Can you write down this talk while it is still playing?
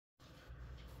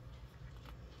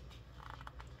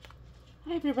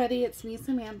Hi everybody, it's me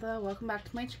Samantha. Welcome back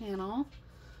to my channel.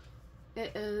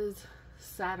 It is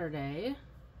Saturday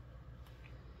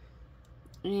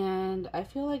and I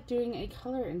feel like doing a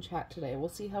color in chat today. We'll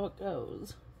see how it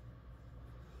goes.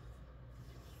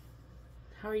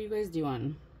 How are you guys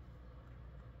doing?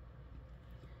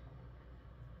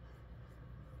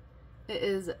 It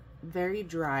is very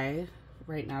dry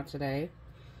right now today.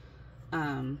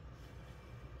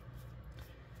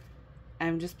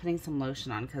 I'm just putting some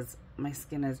lotion on because my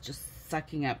skin is just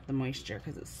sucking up the moisture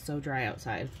because it's so dry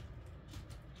outside.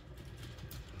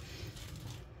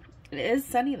 It is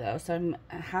sunny though, so I'm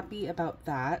happy about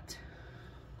that.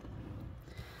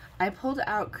 I pulled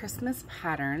out Christmas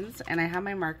patterns and I have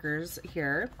my markers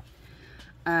here.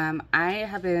 I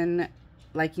have been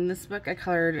liking this book. I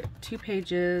colored 2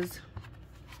 pages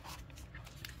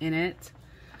in it.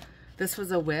 This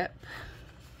was a whip.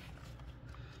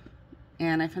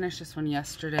 And I finished this one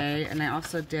yesterday, and I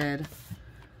also did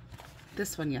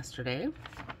this one yesterday.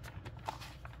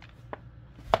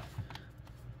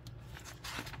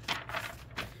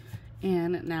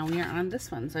 And now we are on this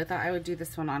one. So I thought I would do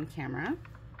this one on camera.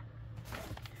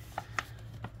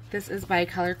 This is by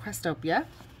Questopia,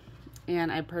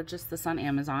 and I purchased this on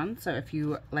Amazon. So if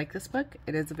you like this book,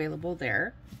 it is available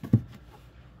there.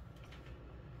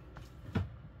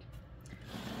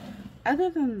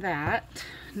 Other than that,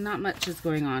 not much is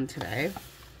going on today.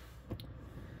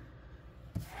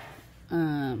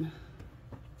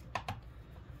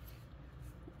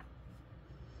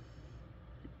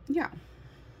 Yeah.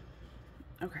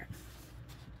 Okay.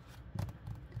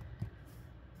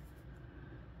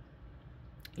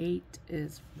 8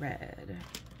 is red.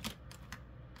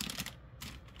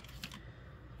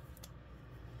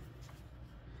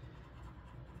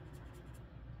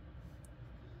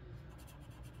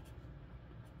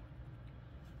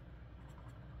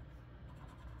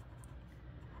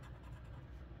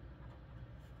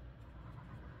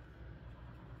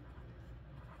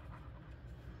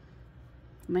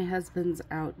 My husband's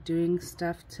out doing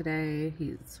stuff today.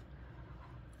 He's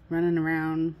running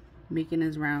around, making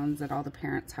his rounds at all the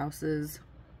parents' houses.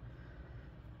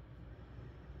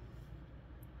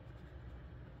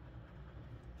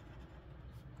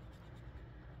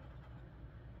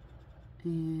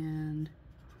 And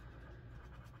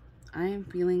I am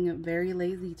feeling very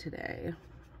lazy today.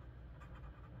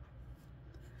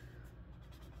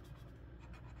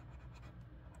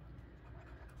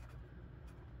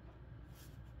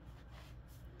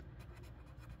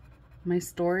 My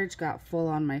storage got full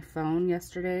on my phone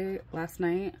last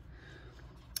night.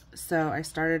 So I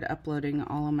started uploading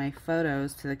all of my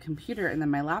photos to the computer, and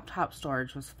then my laptop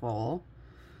storage was full.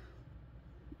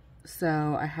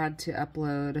 So I had to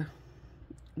upload.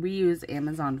 We use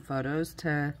Amazon Photos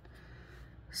to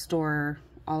store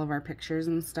all of our pictures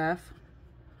and stuff.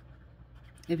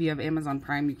 If you have Amazon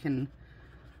Prime, you can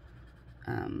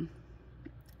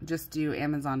just do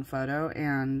Amazon Photo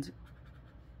and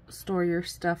store your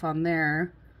stuff on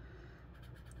there.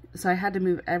 So I had to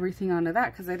move everything onto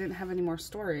that because I didn't have any more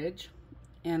storage,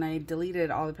 and I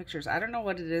deleted all the pictures. I don't know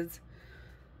what it is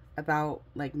about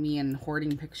like me and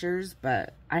hoarding pictures,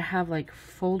 but I have like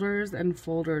folders and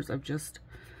folders of just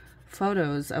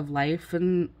photos of life,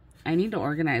 and I need to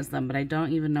organize them, but I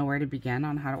don't even know where to begin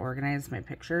on how to organize my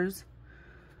pictures.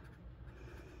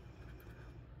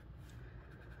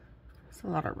 There's a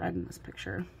lot of red in this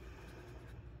picture.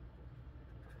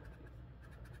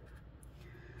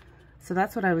 So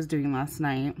that's what I was doing last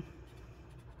night.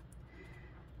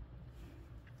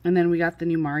 And then we got the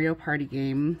new Mario Party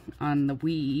game on the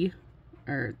Wii,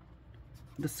 or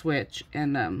the Switch,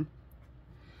 and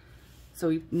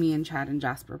so me and Chad and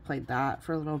Jasper played that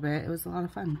for a little bit. It was a lot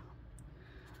of fun.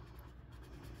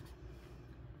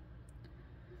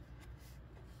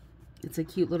 It's a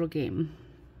cute little game.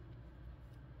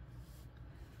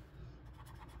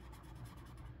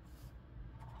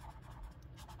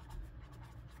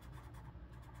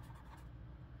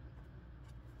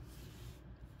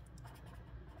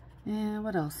 And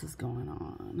what else is going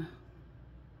on?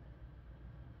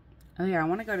 Oh yeah, I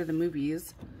want to go to the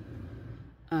movies.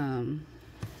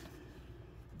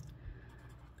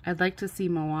 I'd like to see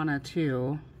Moana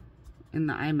 2 in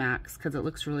the IMAX because it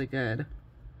looks really good.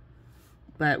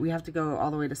 But we have to go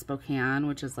all the way to Spokane,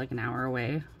 which is like an hour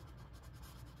away,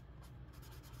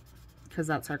 because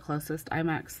that's our closest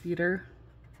IMAX theater.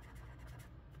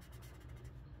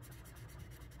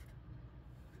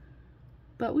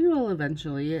 But we will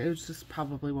eventually. It just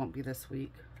probably won't be this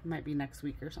week. It might be next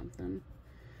week or something.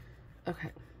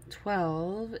 Okay,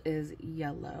 12 is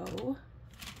yellow.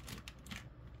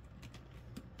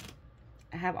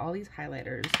 I have all these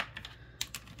highlighters.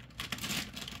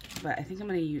 but I think I'm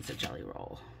going to use a jelly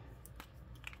roll.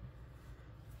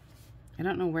 I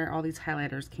don't know where all these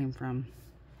highlighters came from.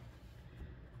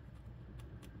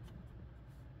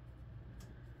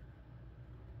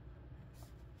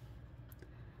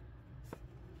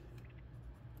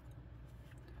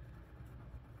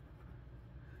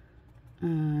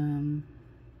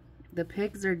 The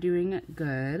pigs are doing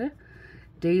good.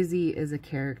 Daisy is a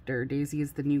character. Daisy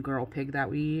is the new girl pig that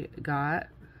we got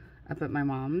up at my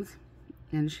mom's,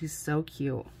 and she's so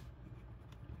cute.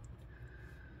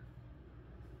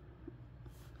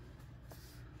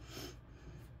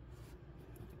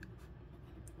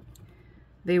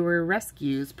 They were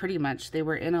rescues, pretty much. They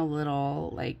were in a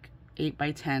little, like,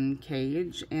 8x10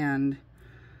 cage, and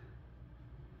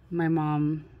my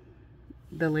mom,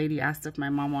 the lady asked if my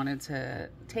mom wanted to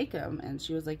take them, and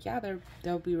she was like, yeah,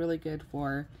 they'll be really good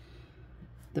for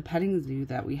the petting zoo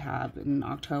that we have in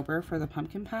October for the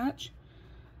pumpkin patch.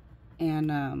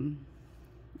 And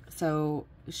so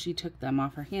she took them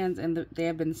off her hands, and they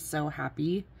have been so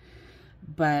happy.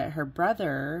 But her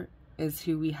brother is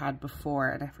who we had before,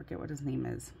 and I forget what his name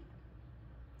is.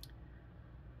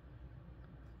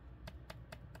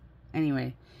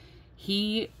 Anyway,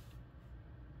 he,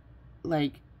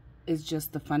 like, is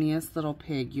just the funniest little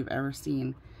pig you've ever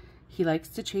seen. He likes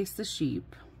to chase the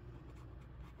sheep,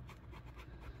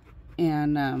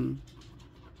 and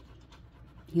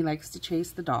he likes to chase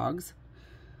the dogs.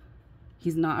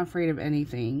 He's not afraid of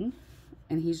anything,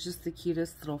 and he's just the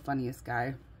cutest little funniest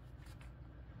guy.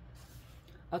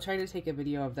 I'll try to take a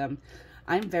video of them.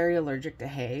 I'm very allergic to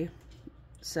hay,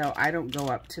 so I don't go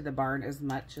up to the barn as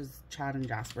much as Chad and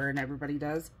Jasper and everybody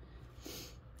does.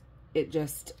 It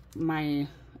just, my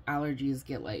allergies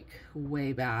get like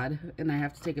way bad, and I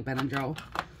have to take a Benadryl.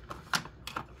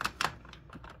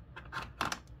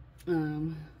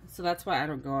 So that's why I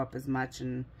don't go up as much,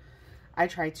 and I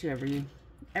try to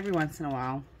every once in a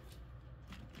while.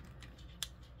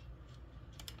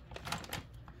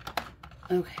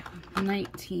 Okay,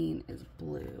 19 is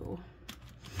blue.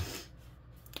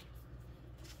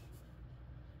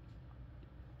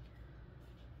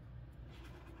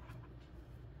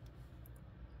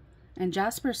 And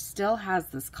Jasper still has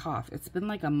this cough. It's been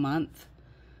like a month.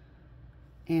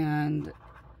 And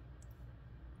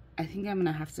I think I'm going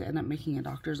to have to end up making a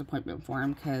doctor's appointment for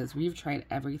him, because we've tried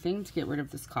everything to get rid of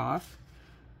this cough,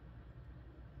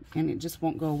 and it just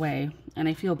won't go away. And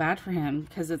I feel bad for him,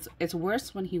 because it's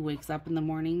worse when he wakes up in the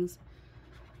mornings.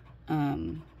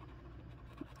 And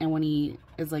when he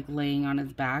is like laying on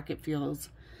his back, it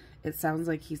sounds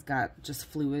like he's got just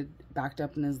fluid backed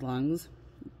up in his lungs.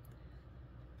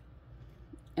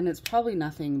 And it's probably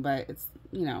nothing, but it's,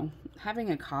 you know,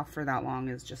 having a cough for that long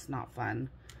is just not fun.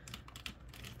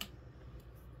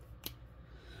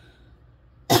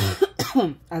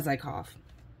 As I cough.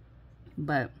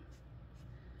 But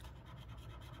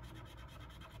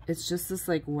it's just this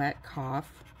like wet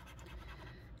cough.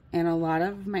 And a lot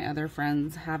of my other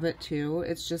friends have it too.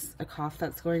 It's just a cough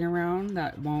that's going around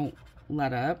that won't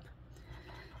let up.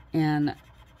 And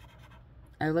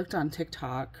I looked on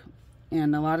TikTok,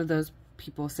 and a lot of those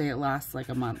people say it lasts like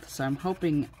a month. So I'm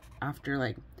hoping after,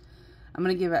 like, I'm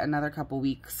going to give it another couple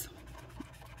weeks,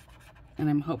 and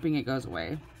I'm hoping it goes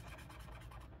away.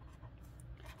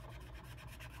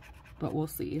 But we'll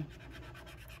see.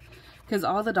 Because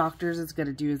all the doctors is going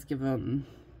to do is give him,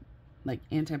 like,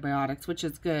 antibiotics, which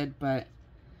is good, but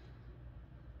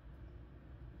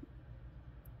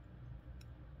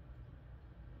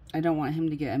I don't want him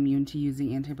to get immune to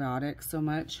using antibiotics so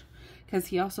much, because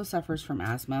he also suffers from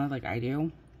asthma like I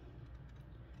do.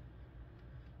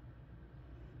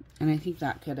 And I think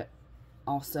that could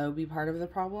also be part of the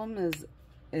problem, is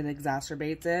it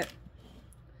exacerbates it.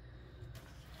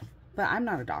 But I'm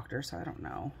not a doctor, so I don't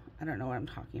know. I don't know what I'm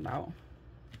talking about.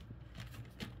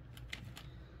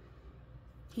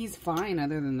 He's fine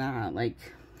other than that. Like,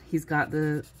 he's got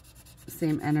the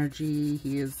same energy.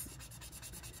 He is,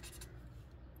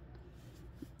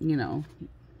 you know,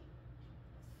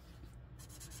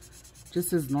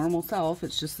 just his normal self.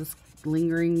 It's just this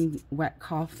lingering wet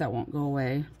cough that won't go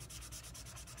away.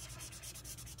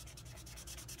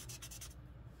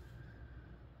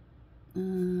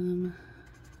 Um,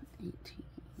 18.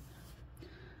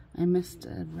 I missed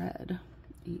a red.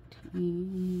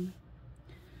 18.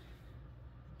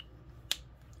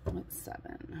 What's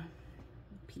 7?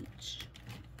 Peach.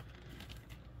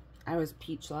 I was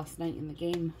peach last night in the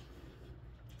game.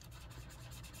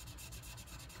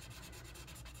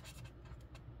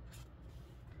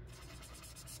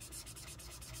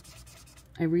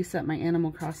 I reset my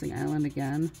Animal Crossing island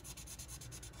again.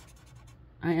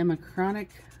 I am a chronic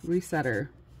resetter.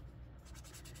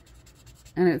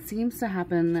 And it seems to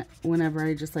happen whenever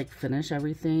I just like finish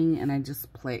everything and I just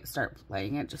start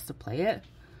playing it just to play it.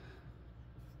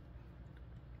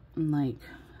 I'm like,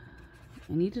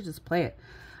 I need to just play it.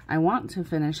 I want to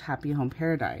finish Happy Home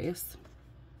Paradise.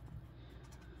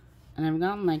 And I've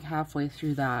gotten like halfway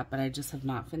through that, but I just have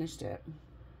not finished it.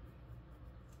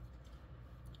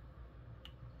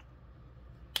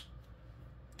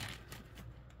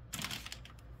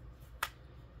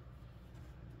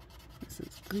 This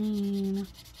is green.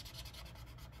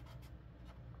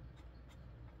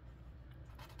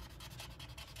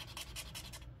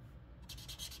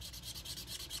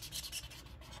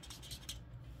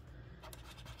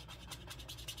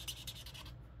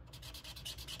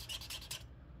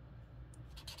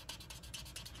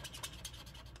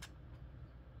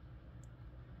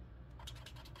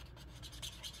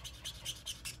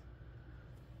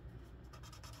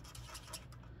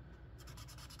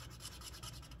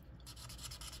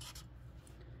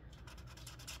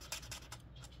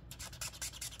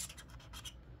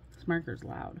 This marker's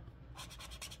loud.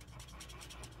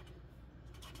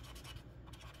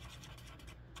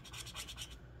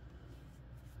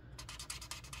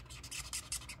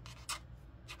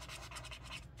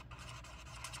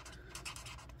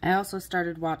 I also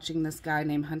started watching this guy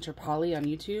named Hunter Polly on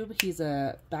YouTube. He's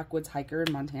a backwoods hiker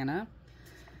in Montana.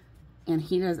 And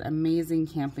he does amazing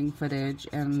camping footage.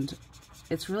 And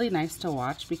it's really nice to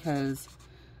watch because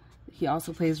he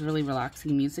also plays really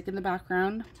relaxing music in the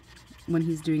background when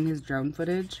he's doing his drone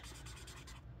footage.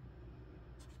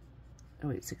 Oh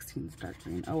wait, 16 is dark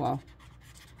green. Oh well.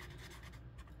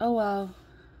 Oh well.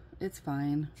 It's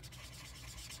fine.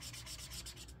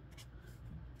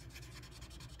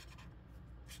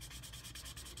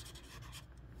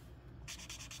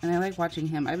 And I like watching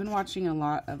him. I've been watching a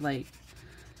lot of like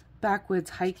backwoods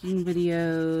hiking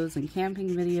videos and camping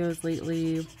videos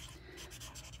lately.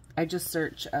 I just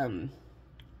search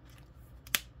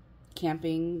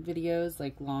camping videos,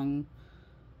 like long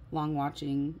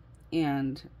watching,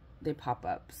 and they pop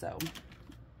up. So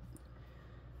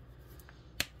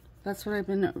that's what I've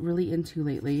been really into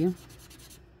lately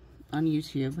on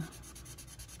YouTube.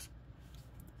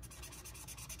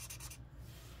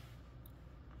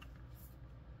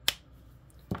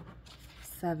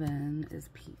 Seven is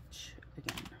peach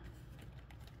again.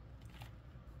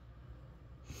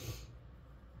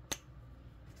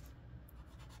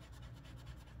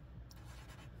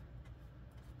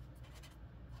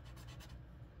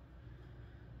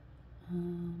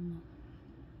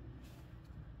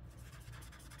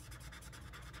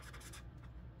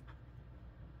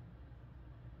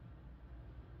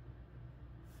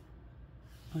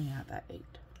 Oh yeah, that 8.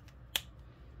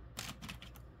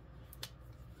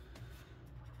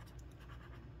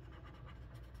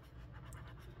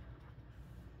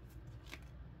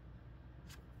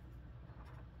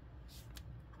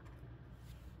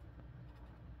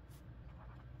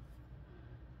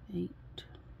 Eight.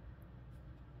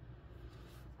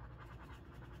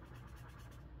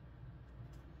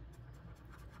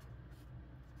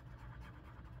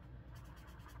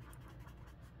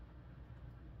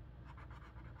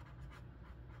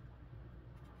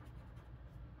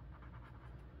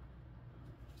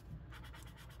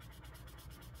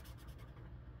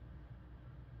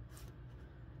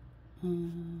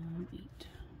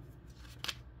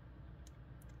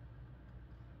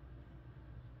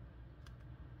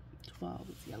 Twelve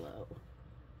is yellow.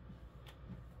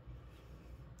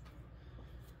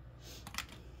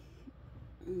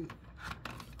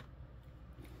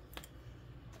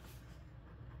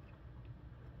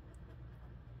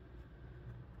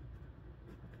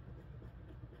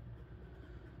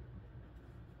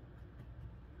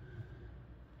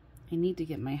 I need to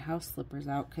get my house slippers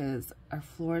out because our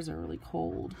floors are really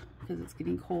cold because it's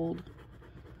getting cold.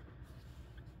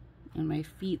 And my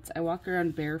feet, I walk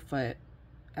around barefoot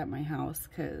at my house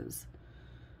because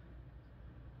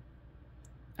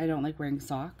I don't like wearing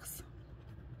socks.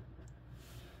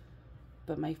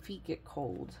 But my feet get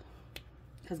cold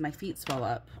because my feet swell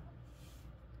up.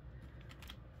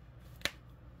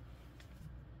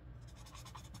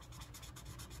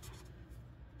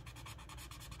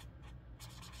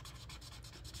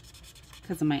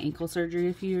 Because of my ankle surgery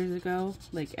a few years ago.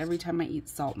 Like every time I eat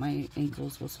salt, my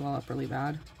ankles will swell up really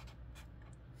bad.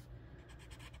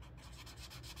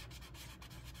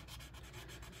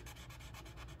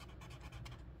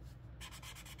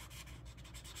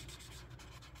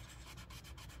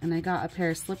 And I got a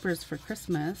pair of slippers for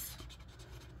Christmas.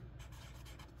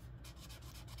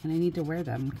 And I need to wear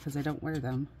them because I don't wear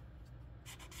them.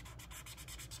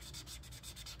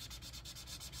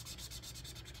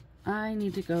 I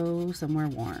need to go somewhere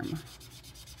warm.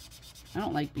 I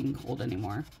don't like being cold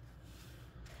anymore.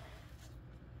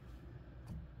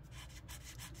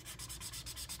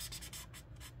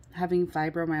 Having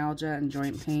fibromyalgia and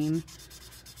joint pain,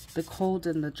 the cold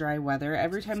and the dry weather,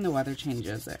 every time the weather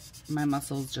changes, my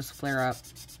muscles just flare up.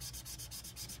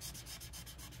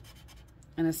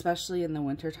 And especially in the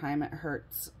winter time, it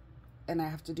hurts. And I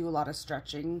have to do a lot of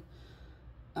stretching.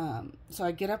 So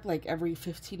I get up like every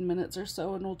 15 minutes or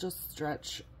so and will just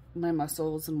stretch my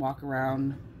muscles and walk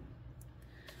around.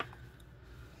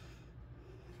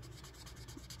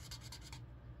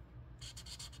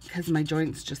 Because my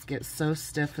joints just get so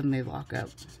stiff and they lock up.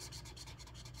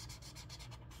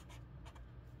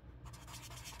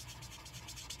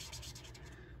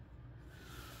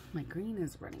 My green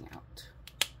is running out.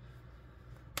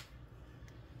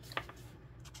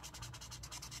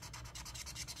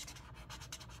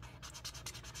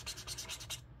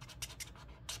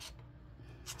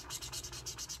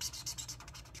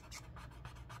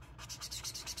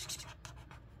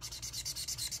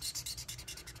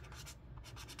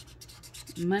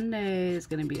 Monday is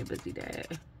going to be a busy day.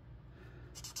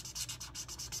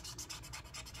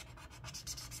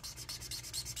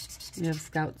 We have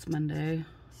Scouts Monday.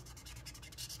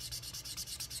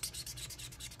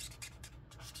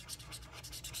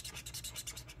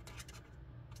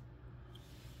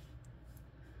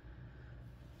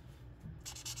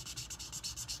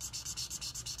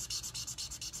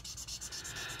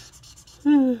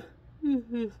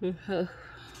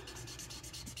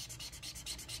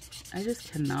 I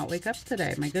just cannot wake up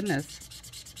today. My goodness.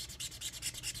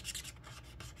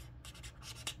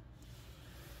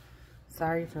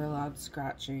 Sorry for a loud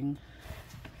scratching.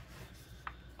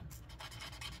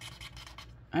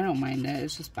 I don't mind it.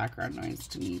 It's just background noise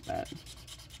to me, but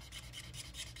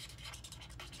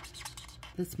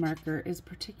this marker is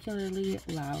particularly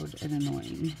loud and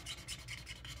annoying.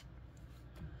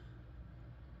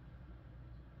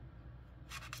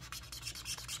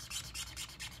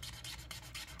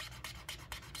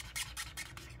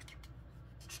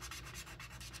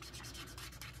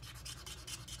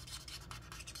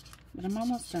 But I'm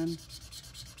almost done.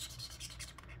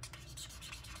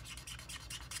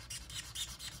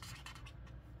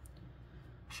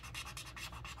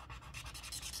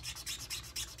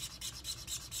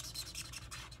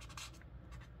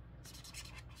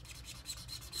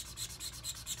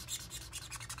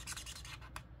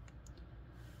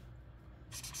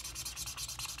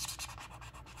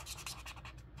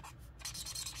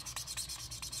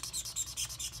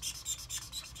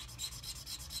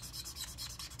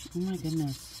 Oh my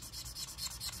goodness.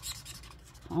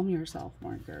 Calm yourself,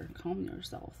 marker. Calm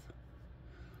yourself.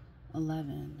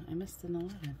 11. I missed an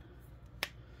 11.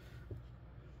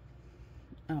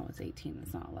 Oh, it's 18.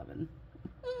 It's not 11.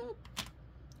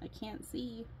 I can't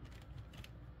see.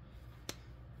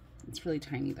 It's really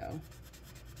tiny though.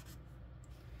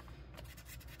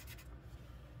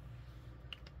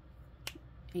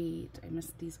 8. I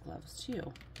missed these gloves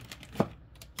too.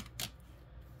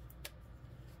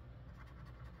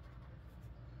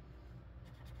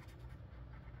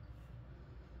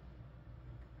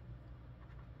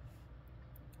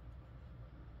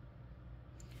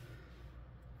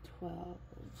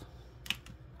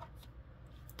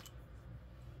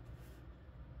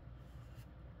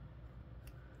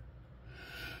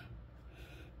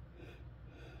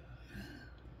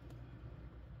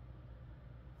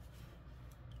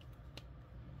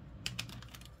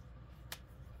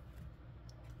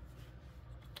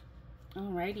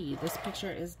 Alrighty, this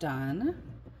picture is done.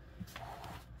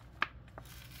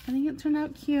 I think it turned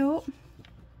out cute.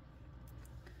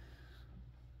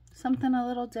 Something a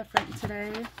little different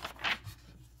today.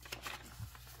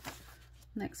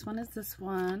 Next one is this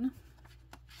one.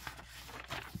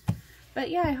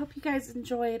 But yeah, I hope you guys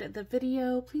enjoyed the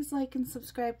video. Please like and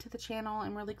subscribe to the channel.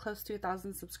 I'm really close to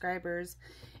 1,000 subscribers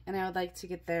and I would like to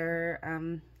get there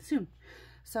soon.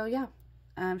 So yeah,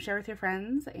 share with your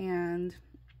friends, and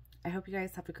I hope you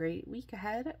guys have a great week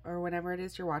ahead, or whenever it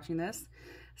is you're watching this.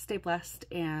 Stay blessed,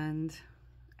 and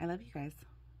I love you guys.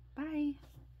 Bye.